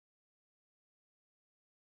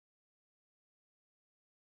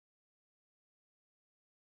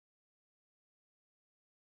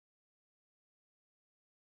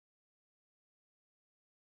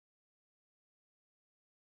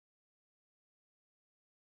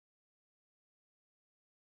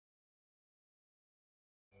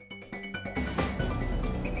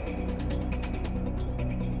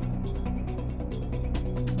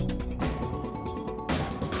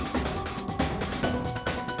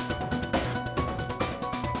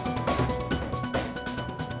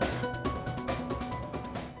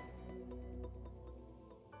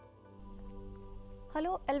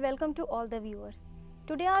Hello and welcome to all the viewers.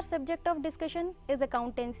 Today our subject of discussion is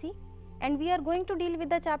accountancy and we are going to deal with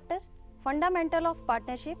the chapter Fundamental of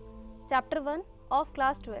Partnership, chapter 1 of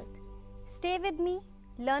class 12th. Stay with me,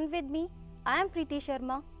 learn with me. I am Preeti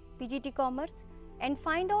Sharma, PGT Commerce, and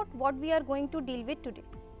find out what we are going to deal with today.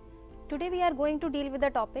 Today we are going to deal with the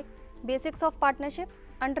topic Basics of Partnership,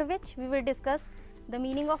 under which we will discuss the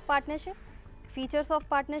meaning of partnership, features of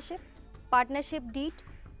partnership, partnership deed,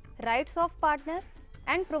 rights of partners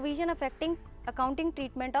and provision affecting accounting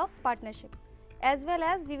treatment of partnership, as well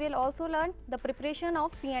as we will also learn the preparation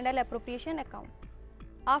of P&L appropriation account.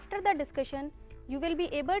 After the discussion, you will be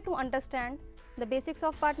able to understand the basics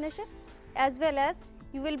of partnership as well as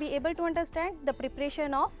you will be able to understand the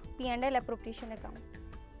preparation of P&L appropriation account.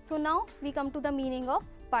 So now we come to the meaning of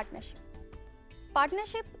partnership.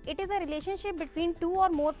 Partnership, it is a relationship between two or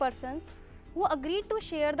more persons who agreed to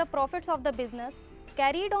share the profits of the business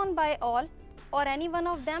carried on by all or any one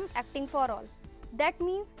of them acting for all. That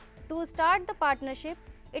means to start the partnership,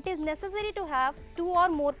 it is necessary to have two or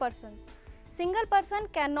more persons. Single person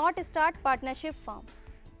cannot start partnership firm.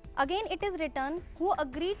 Again, it is written who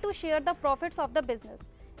agreed to share the profits of the business.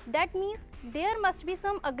 That means there must be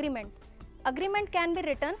some agreement. Agreement can be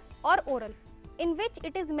written or oral, in which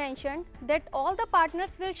it is mentioned that all the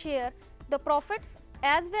partners will share the profits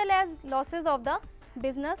as well as losses of the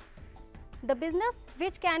business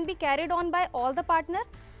which can be carried on by all the partners,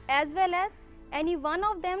 as well as any one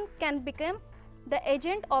of them can become the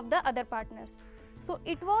agent of the other partners. So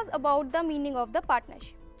it was about the meaning of the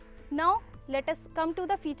partnership. Now let us come to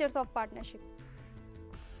the features of partnership.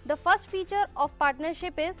 The first feature of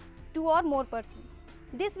partnership is two or more persons.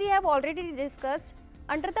 This we have already discussed.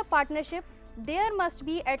 Under the partnership, there must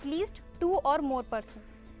be at least two or more persons.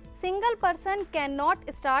 Single person cannot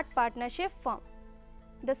start partnership firm.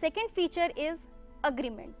 The second feature is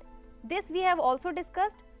agreement. This we have also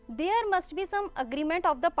discussed. There must be some agreement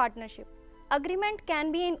of the partnership. Agreement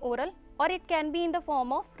can be in oral or it can be in the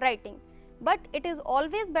form of writing, but it is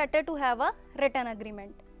always better to have a written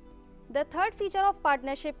agreement. The third feature of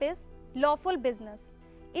partnership is lawful business.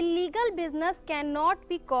 Illegal business cannot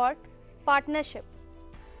be called partnership.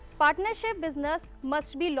 Partnership business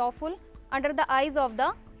must be lawful under the eyes of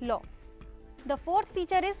the law. The fourth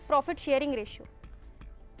feature is profit sharing ratio.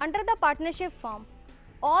 Under the partnership firm,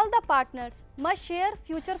 all the partners must share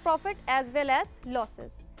future profit as well as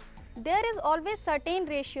losses. There is always certain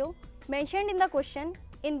ratio mentioned in the question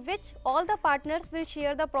in which all the partners will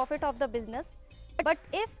share the profit of the business. But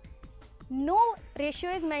if no ratio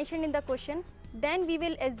is mentioned in the question, then we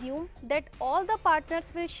will assume that all the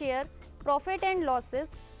partners will share profit and losses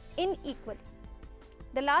in equal.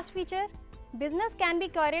 The last feature, business can be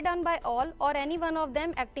carried on by all or any one of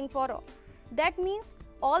them acting for all. That means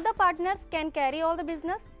all the partners can carry all the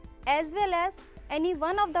business as well as any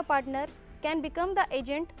one of the partner can become the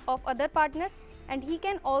agent of other partners and he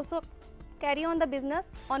can also carry on the business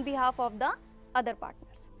on behalf of the other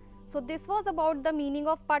partners. So this was about the meaning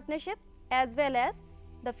of partnership as well as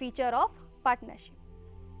the feature of partnership.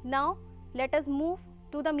 Now let us move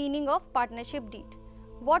to the meaning of partnership deed.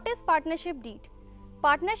 What is partnership deed?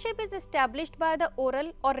 Partnership is established by the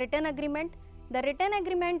oral or written agreement. The written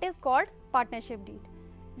agreement is called partnership deed.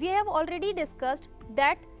 We have already discussed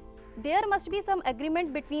that there must be some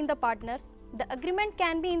agreement between the partners. The agreement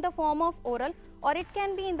can be in the form of oral or it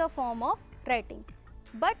can be in the form of writing.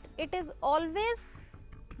 But it is always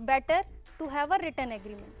better to have a written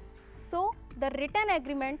agreement. So the written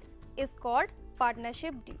agreement is called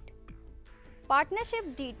partnership deed.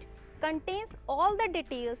 Partnership deed contains all the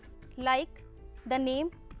details like the name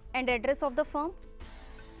and address of the firm,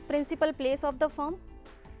 principal place of the firm,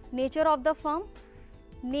 nature of the firm,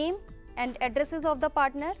 name and addresses of the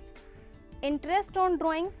partners, interest on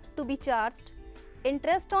drawing to be charged,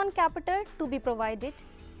 interest on capital to be provided,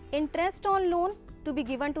 interest on loan to be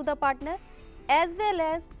given to the partner, as well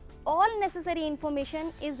as all necessary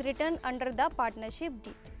information is written under the partnership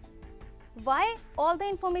deed. Why all the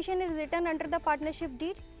information is written under the partnership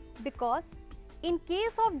deed? Because in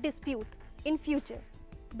case of dispute in future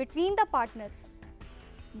between the partners,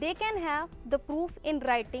 they can have the proof in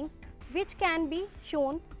writing which can be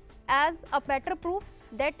shown as a better proof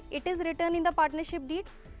that it is written in the partnership deed.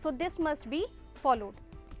 So this must be followed.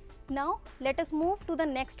 Now let us move to the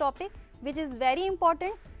next topic, which is very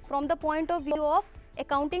important from the point of view of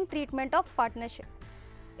accounting treatment of partnership.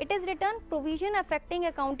 It is written provision affecting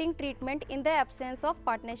accounting treatment in the absence of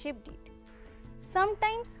partnership deed.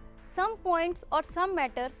 Sometimes some points or some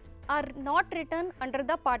matters are not written under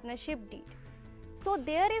the partnership deed. So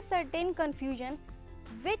there is certain confusion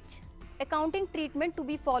which accounting treatment to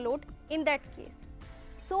be followed in that case.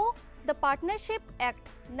 So The Partnership Act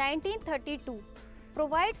 1932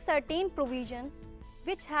 provides certain provisions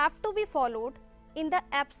which have to be followed in the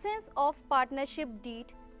absence of partnership deed,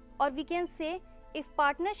 or we can say if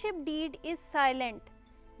partnership deed is silent,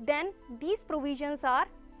 then these provisions are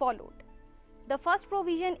followed. The first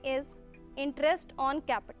provision is interest on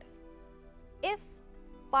capital. If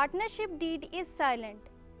partnership deed is silent,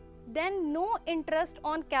 then no interest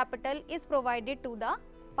on capital is provided to the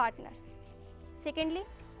partners. Secondly,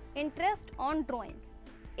 interest on drawing.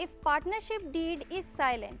 If partnership deed is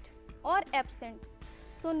silent or absent,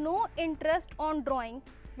 so no interest on drawing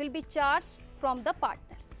will be charged from the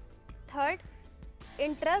partners. Third,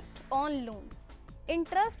 interest on loan.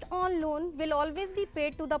 Interest on loan will always be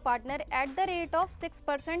paid to the partner at the rate of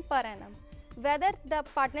 6% per annum, whether the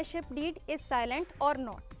partnership deed is silent or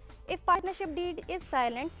not. If partnership deed is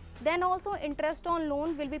silent, then also interest on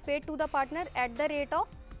loan will be paid to the partner at the rate of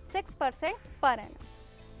 6% per annum.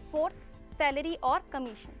 Fourth, salary or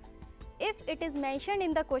commission. If it is mentioned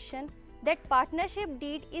in the question that partnership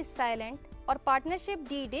deed is silent or partnership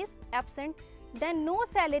deed is absent, then no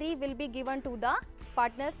salary will be given to the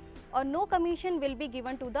partners or no commission will be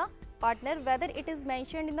given to the partner, whether it is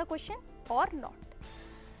mentioned in the question or not.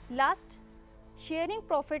 Last, sharing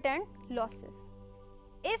profit and losses.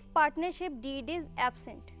 If partnership deed is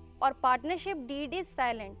absent or partnership deed is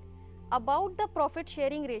silent about the profit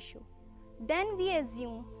sharing ratio, then we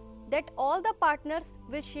assume that all the partners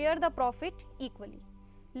will share the profit equally.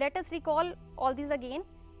 Let us recall all these again.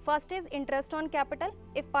 First is interest on capital.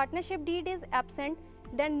 If partnership deed is absent,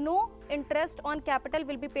 then no interest on capital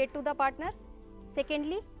will be paid to the partners.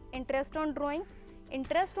 Secondly, interest on drawing.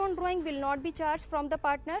 Interest on drawing will not be charged from the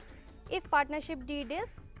partners if partnership deed is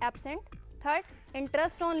absent. Third,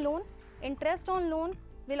 interest on loan. Interest on loan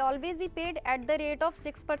will always be paid at the rate of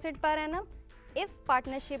 6% per annum if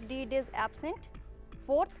partnership deed is absent.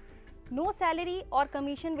 Fourth, no salary or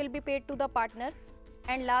commission will be paid to the partners.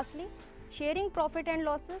 And lastly, sharing profit and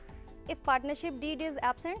losses. If partnership deed is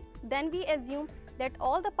absent, then we assume that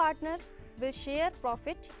all the partners will share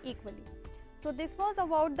profit equally. So this was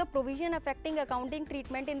about the provision affecting accounting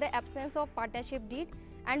treatment in the absence of partnership deed,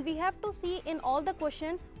 and we have to see in all the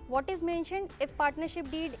question what is mentioned. If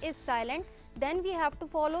partnership deed is silent, then we have to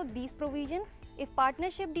follow these provisions. If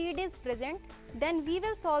partnership deed is present, then we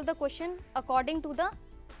will solve the question according to the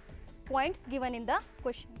points given in the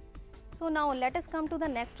question. So now let us come to the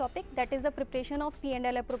next topic, that is the preparation of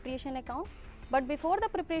P&L appropriation account. But before the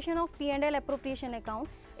preparation of P&L appropriation account,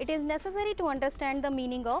 it is necessary to understand the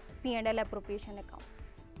meaning of P&L appropriation account.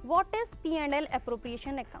 What is P&L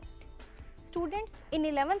appropriation account? Students, in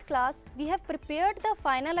 11th class, we have prepared the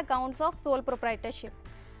final accounts of sole proprietorship,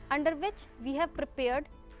 under which we have prepared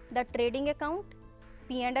the trading account,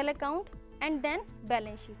 P&L account, and then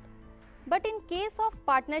balance sheet. But in case of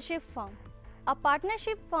partnership firm, a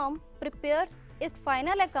partnership firm prepares its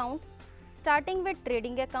final account starting with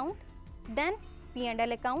trading account, then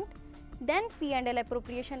P&L account, then P&L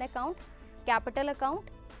appropriation account, capital account,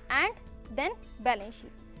 and then balance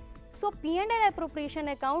sheet. So P&L appropriation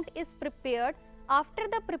account is prepared after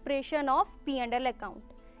the preparation of P&L account.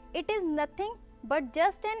 It is nothing but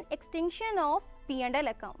just an extension of P&L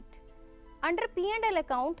account. Under P&L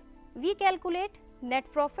account, we calculate net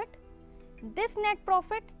profit. This net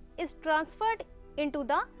profit is transferred into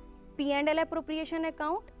the P&L appropriation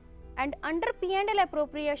account, and under P&L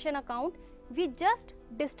appropriation account, we just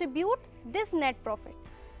distribute this net profit.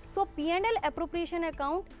 So P&L appropriation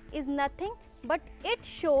account is nothing but it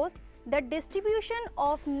shows the distribution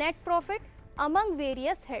of net profit among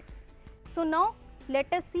various heads. So now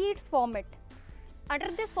let us see its format. Under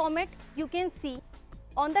this format, you can see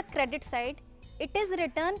on the credit side, it is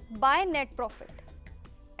written by net profit,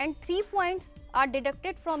 and 3 points are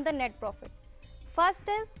deducted from the net profit. First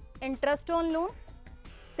is interest on loan,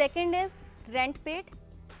 second is rent paid,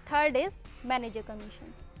 third is manager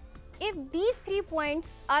commission. If these 3 points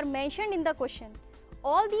are mentioned in the question,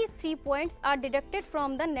 all these 3 points are deducted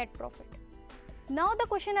from the net profit. Now the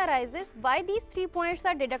question arises, why these 3 points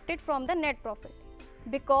are deducted from the net profit?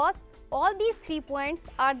 Because all these 3 points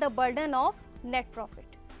are the burden of net profit.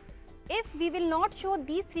 If we will not show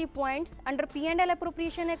these 3 points under P&L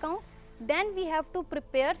appropriation account, then we have to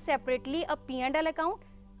prepare separately a P&L account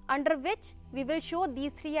under which we will show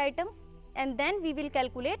these 3 items, and then we will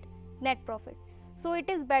calculate net profit. So it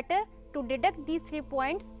is better to deduct these 3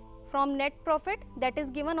 points from net profit that is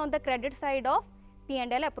given on the credit side of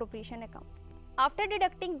P&L appropriation account. After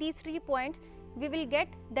deducting these 3 points, we will get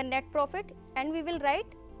the net profit, and we will write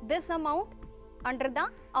this amount under the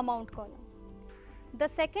amount column. The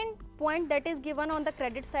second point that is given on the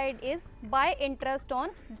credit side is by interest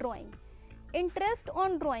on drawing. Interest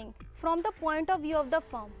on drawing from the point of view of the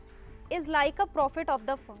firm is like a profit of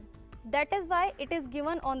the firm. That is why it is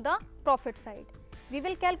given on the profit side. We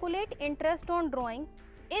will calculate interest on drawing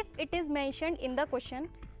if it is mentioned in the question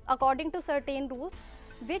according to certain rules,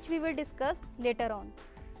 which we will discuss later on.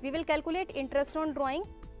 We will calculate interest on drawing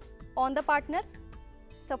on the partners.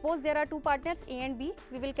 Suppose there are two partners A and B,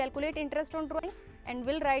 we will calculate interest on drawing and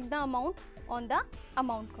will write the amount on the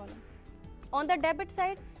amount column. On the debit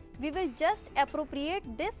side, we will just appropriate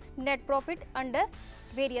this net profit under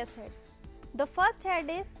various head. The first head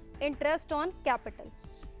is interest on capital.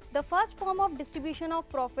 The first form of distribution of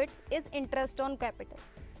profit is interest on capital.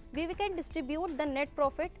 We can distribute the net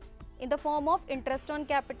profit in the form of interest on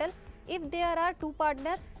capital. If there are two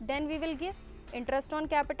partners, then we will give interest on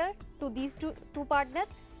capital to these two partners,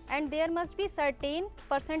 and there must be certain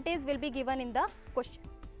percentage will be given in the question.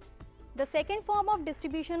 The second form of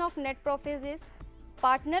distribution of net profit is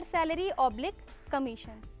partner salary /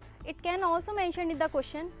 commission. It can also mention in the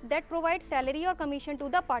question that provides salary or commission to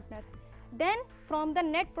the partners. Then from the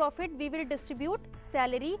net profit we will distribute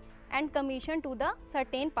salary and commission to the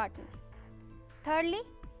certain partner. Thirdly,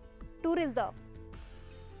 to reserve.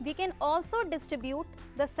 We can also distribute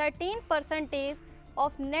the certain percentage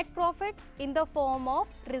of net profit in the form of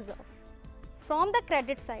reserve. From the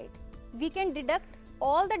credit side, we can deduct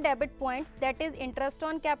all the debit points, that is interest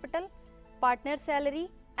on capital, partner salary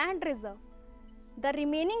and reserve. The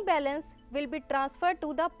remaining balance will be transferred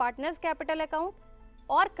to the partner's capital account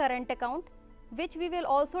or current account, which we will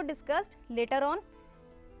also discuss later on.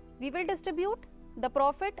 We will distribute the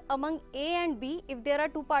profit among A and B if there are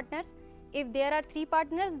two partners. If there are three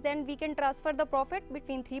partners, then we can transfer the profit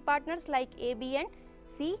between three partners like A, B and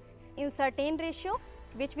C in certain ratio,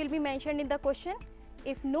 which will be mentioned in the question.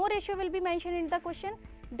 If no ratio will be mentioned in the question,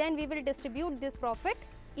 then we will distribute this profit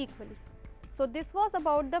equally. So this was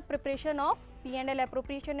about the preparation of P&L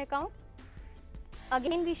appropriation account.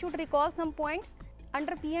 Again, we should recall some points.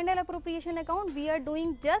 Under P&L appropriation account, we are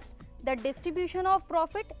doing just the distribution of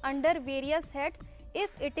profit under various heads if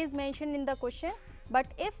it is mentioned in the question. But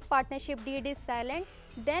if partnership deed is silent,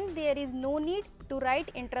 then there is no need to write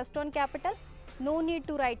interest on capital, no need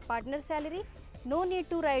to write partner salary, no need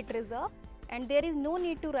to write reserve, and there is no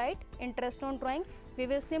need to write interest on drawing. We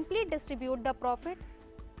will simply distribute the profit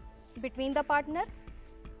between the partners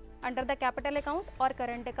under the capital account or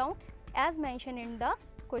current account as mentioned in the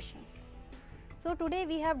question. So today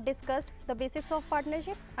we have discussed the basics of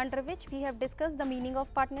partnership, under which we have discussed the meaning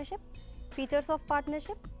of partnership, features of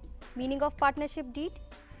partnership, meaning of partnership deed,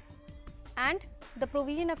 and the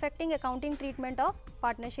provision affecting accounting treatment of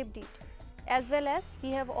partnership deed. As well as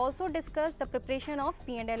we have also discussed the preparation of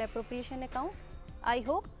P&L appropriation account. I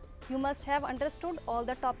hope you must have understood all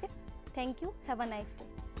the topics. Thank you. Have a nice day.